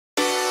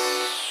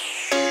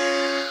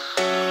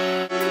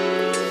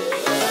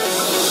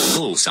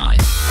Bullseye.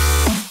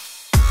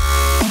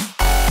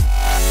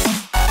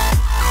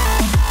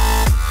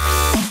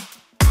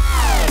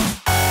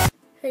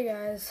 Hey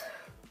guys,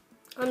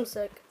 I'm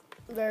sick,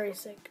 very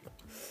sick.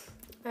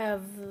 I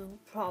have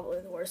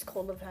probably the worst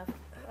cold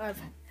I've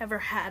ever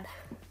had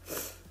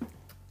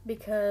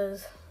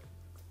because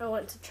I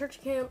went to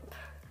church camp.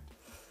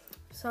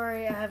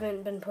 Sorry, I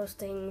haven't been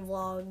posting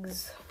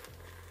vlogs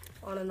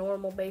on a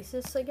normal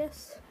basis, I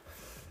guess.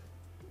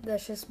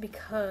 That's just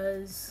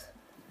because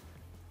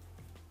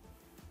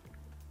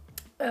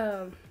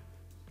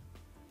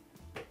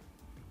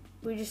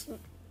we just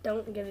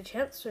don't get a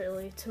chance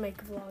really to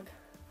make a vlog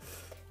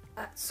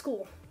at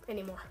school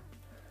anymore.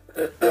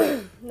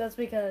 That's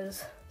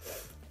because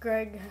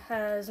Greg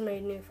has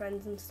made new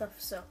friends and stuff,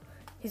 so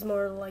he's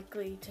more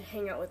likely to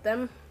hang out with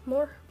them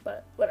more,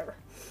 but whatever.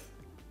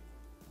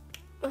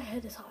 My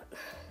head is hot.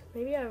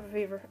 Maybe I have a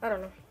fever. I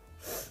don't know.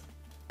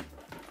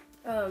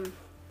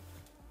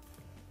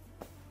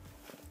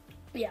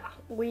 Yeah,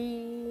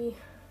 we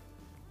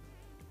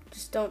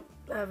just don't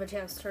have a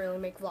chance to really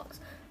make vlogs.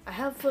 I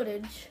have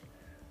footage.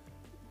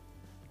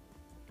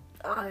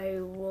 I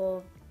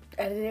will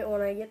edit it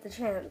when I get the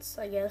chance,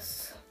 I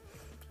guess.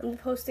 I'm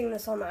posting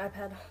this on my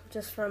iPad,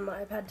 just from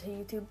my iPad to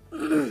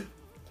YouTube,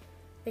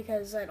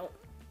 because I don't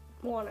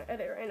want to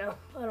edit right now.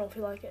 I don't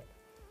feel like it.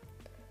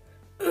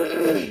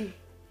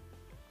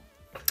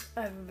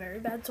 I have a very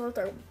bad sore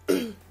throat.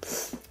 I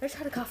just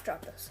had a cough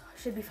drop though, so I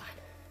should be fine.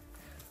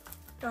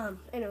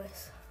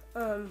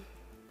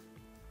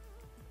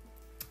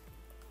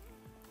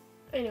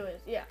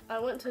 Anyways, yeah, I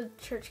went to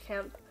church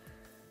camp.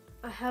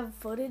 I have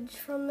footage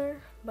from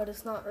there, but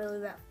it's not really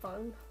that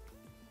fun.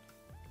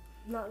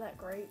 Not that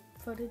great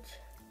footage.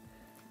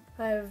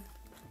 I have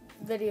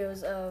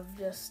videos of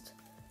just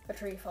a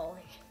tree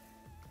falling.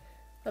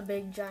 A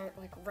big giant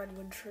like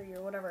redwood tree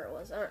or whatever it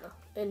was, I don't know,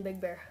 in Big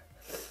Bear.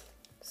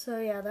 So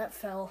yeah, that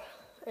fell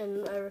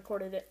and I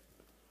recorded it.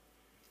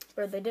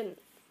 Or it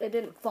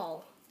didn't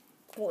fall.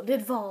 Well, it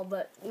did fall,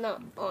 but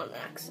not on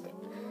accident.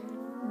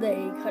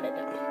 They cut it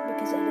down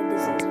because I had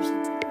disease or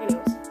something.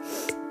 Anyways.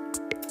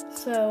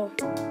 So,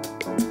 yeah,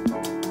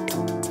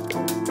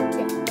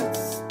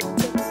 that's the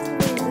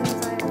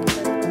reasons I haven't been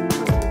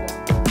posting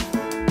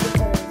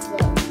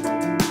vlogs,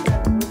 because I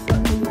was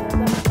not doing that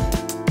much,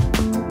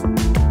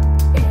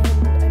 and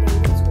I didn't go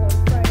to school on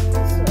Friday,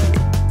 so we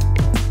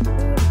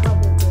would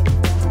probably make a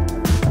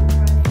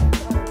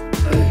vlog on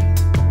Friday.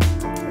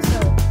 So,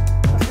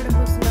 I'll try to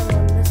post another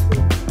one this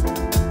week.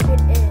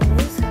 It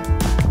is 5:30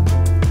 p.m.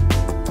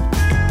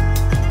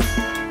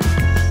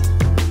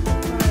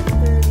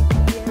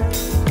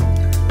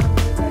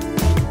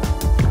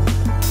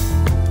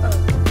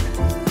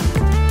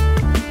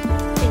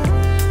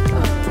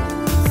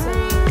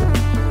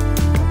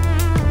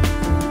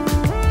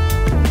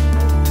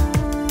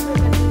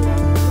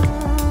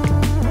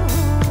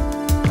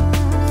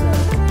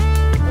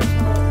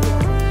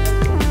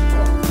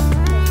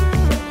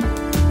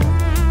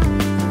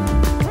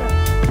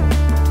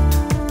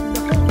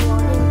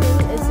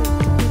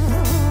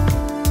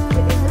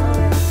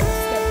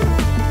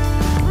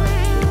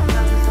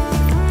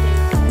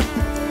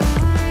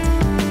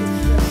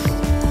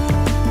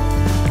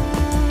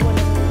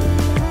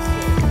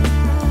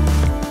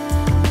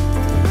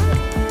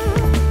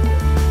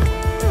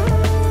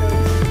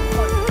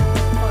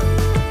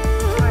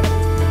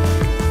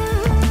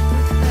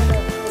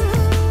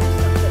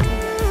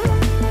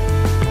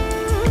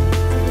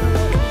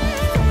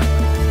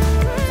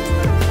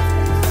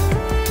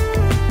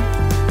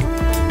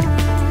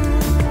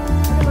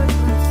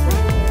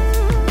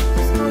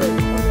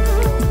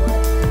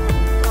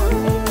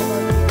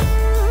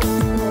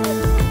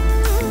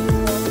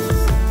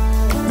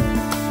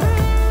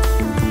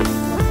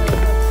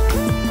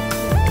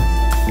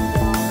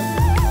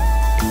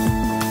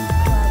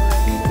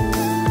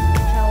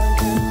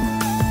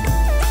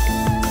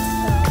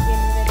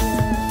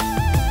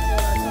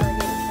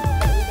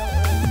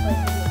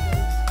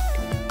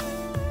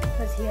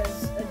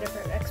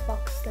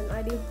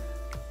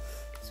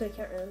 So we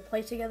can't really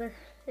play together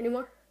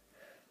anymore.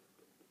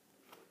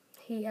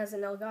 He has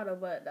an Elgato,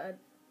 but I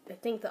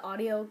think the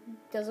audio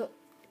doesn't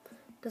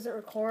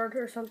record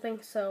or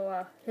something,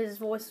 so his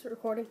voice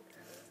recording,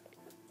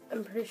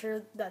 I'm pretty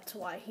sure that's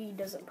why he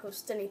doesn't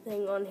post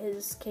anything on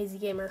his KZ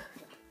Gamer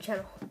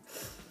channel.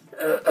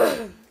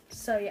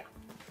 So yeah.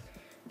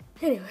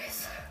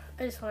 Anyways,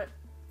 I just want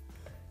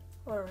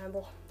to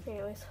ramble.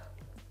 Anyways,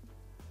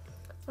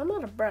 I'm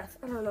out of breath.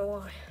 I don't know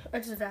why. I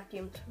just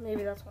vacuumed.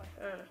 Maybe that's why.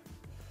 I don't know.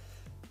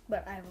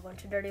 But I have a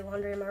bunch of dirty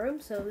laundry in my room,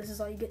 so this is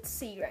all you get to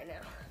see right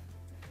now.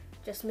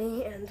 Just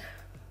me and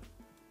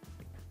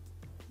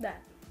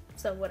that.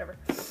 So whatever.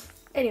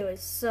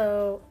 Anyways,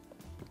 so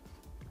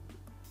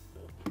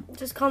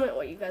just comment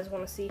what you guys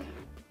want to see,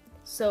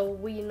 so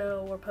we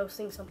know we're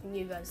posting something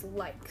you guys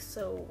like,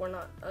 so we're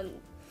not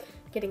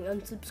getting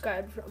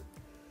unsubscribed from.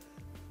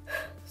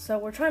 So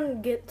we're trying to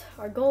get,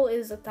 our goal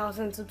is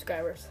 1,000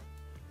 subscribers,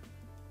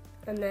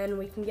 and then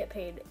we can get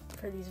paid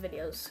for these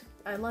videos.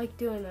 I like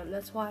doing them,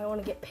 that's why I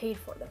want to get paid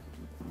for them.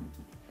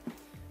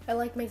 I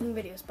like making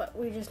videos, but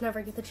we just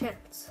never get the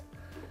chance.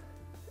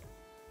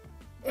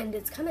 And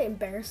it's kind of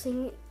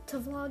embarrassing to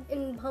vlog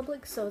in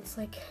public, so it's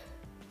like,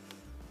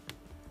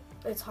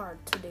 it's hard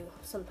to do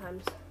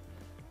sometimes.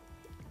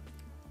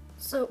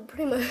 So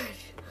pretty much,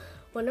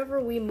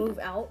 whenever we move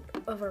out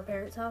of our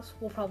parents' house,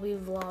 we'll probably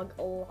vlog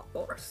a lot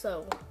more,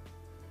 so.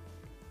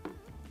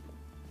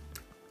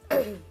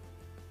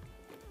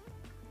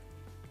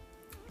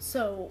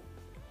 So,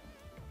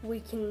 we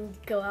can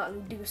go out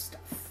and do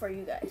stuff for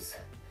you guys.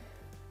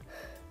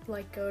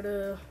 Like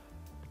go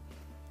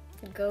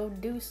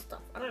do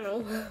stuff, I don't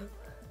know.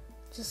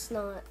 Just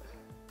not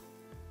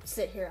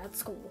sit here at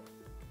school.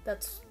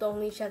 That's the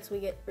only chance we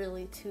get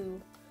really to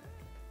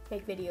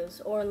make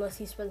videos, or unless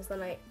he spends the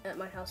night at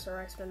my house or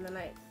I spend the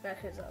night at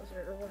his house,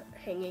 or we're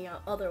hanging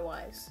out,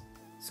 otherwise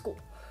school.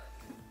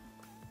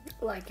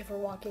 Like if we're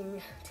walking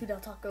to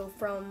Del Taco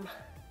from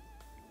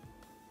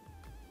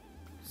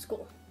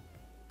school.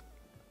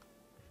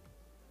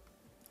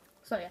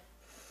 So yeah.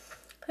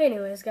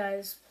 Anyways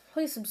guys,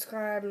 please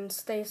subscribe and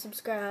stay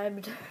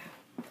subscribed.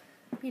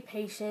 Be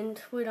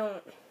patient. We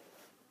don't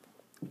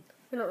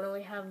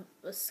really have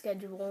a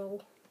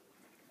schedule.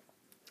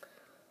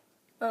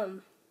 I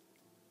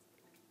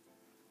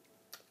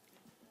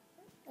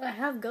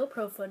have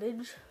GoPro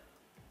footage.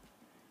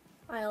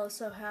 I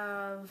also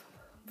have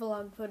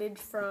vlog footage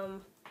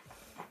from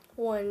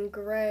when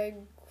Greg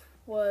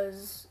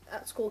was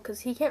at school,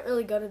 because he can't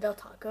really go to Del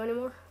Taco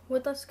anymore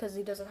with us because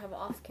he doesn't have an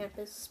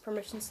off-campus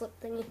permission slip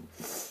thingy.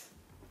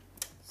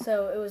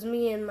 So it was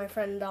me and my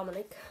friend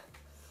Dominic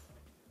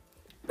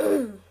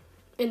in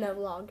that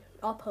vlog.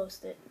 I'll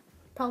post it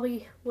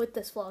probably with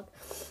this vlog.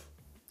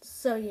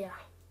 So yeah,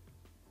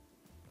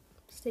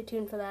 stay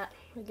tuned for that,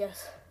 I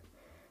guess.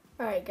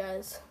 Alright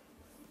guys,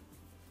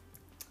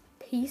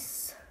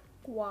 peace,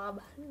 Guab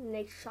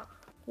Nation.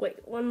 Wait,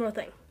 one more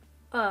thing.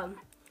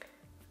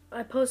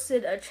 I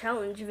posted a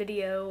challenge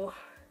video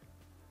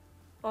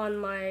on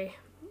my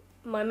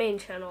main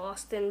channel,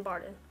 Austin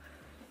Barden.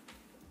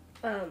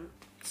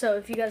 So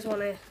if you guys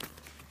want to